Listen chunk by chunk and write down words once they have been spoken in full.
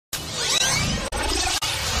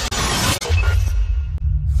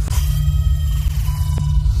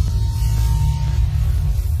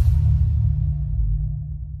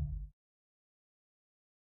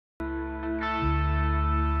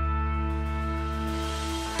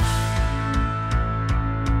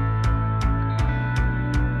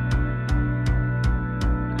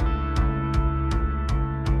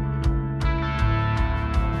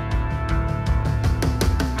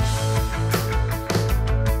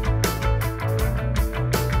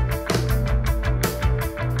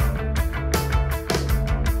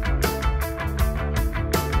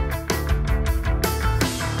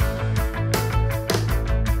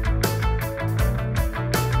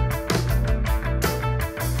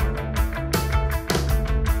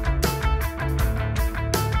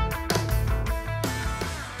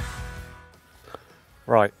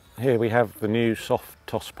Here we have the new soft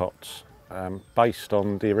toss pots, based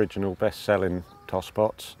on the original best-selling toss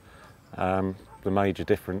pots. The major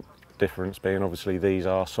difference being obviously these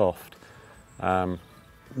are soft.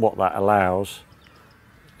 What that allows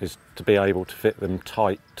is to be able to fit them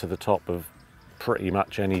tight to the top of pretty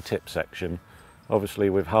much any tip section.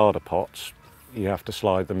 Obviously with harder pots you have to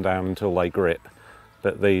slide them down until they grip,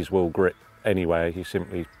 but these will grip anyway. You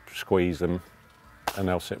simply squeeze them and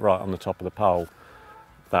they'll sit right on the top of the pole.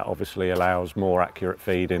 That obviously allows more accurate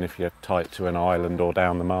feeding. If you're tight to an island or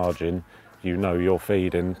down the margin, you know you're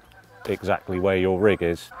feeding exactly where your rig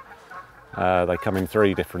is. They come in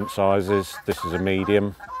 3 different sizes. This is a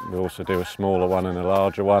medium. We also do a smaller one and a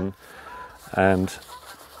larger one. And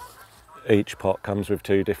each pot comes with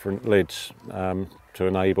 2 different lids to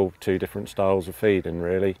enable 2 different styles of feeding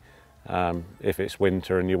really. If it's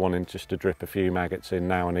winter and you're wanting just to drip a few maggots in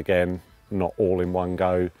now and again, not all in one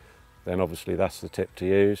go, then obviously that's the tip to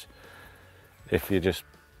use. If you're just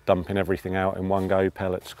dumping everything out in one go,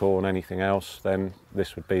 pellets, corn, anything else, then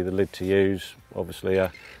this would be the lid to use. Obviously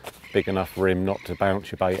a big enough rim not to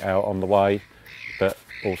bounce your bait out on the way, but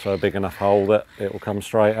also a big enough hole that it will come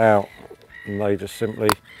straight out, and they just simply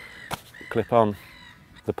clip on.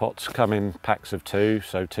 The pots come in packs of 2,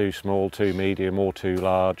 so 2 small, 2 medium or 2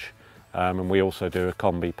 large, and we also do a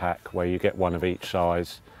combi pack where you get 1 of each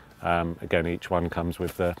size. Again, each one comes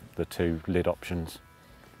with the 2 lid options.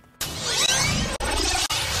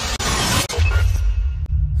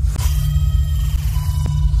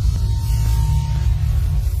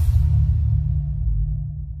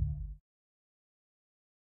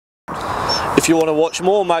 If you want to watch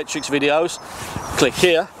more Matrix videos, click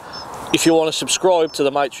here. If you want to subscribe to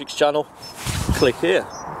the Matrix channel, click here.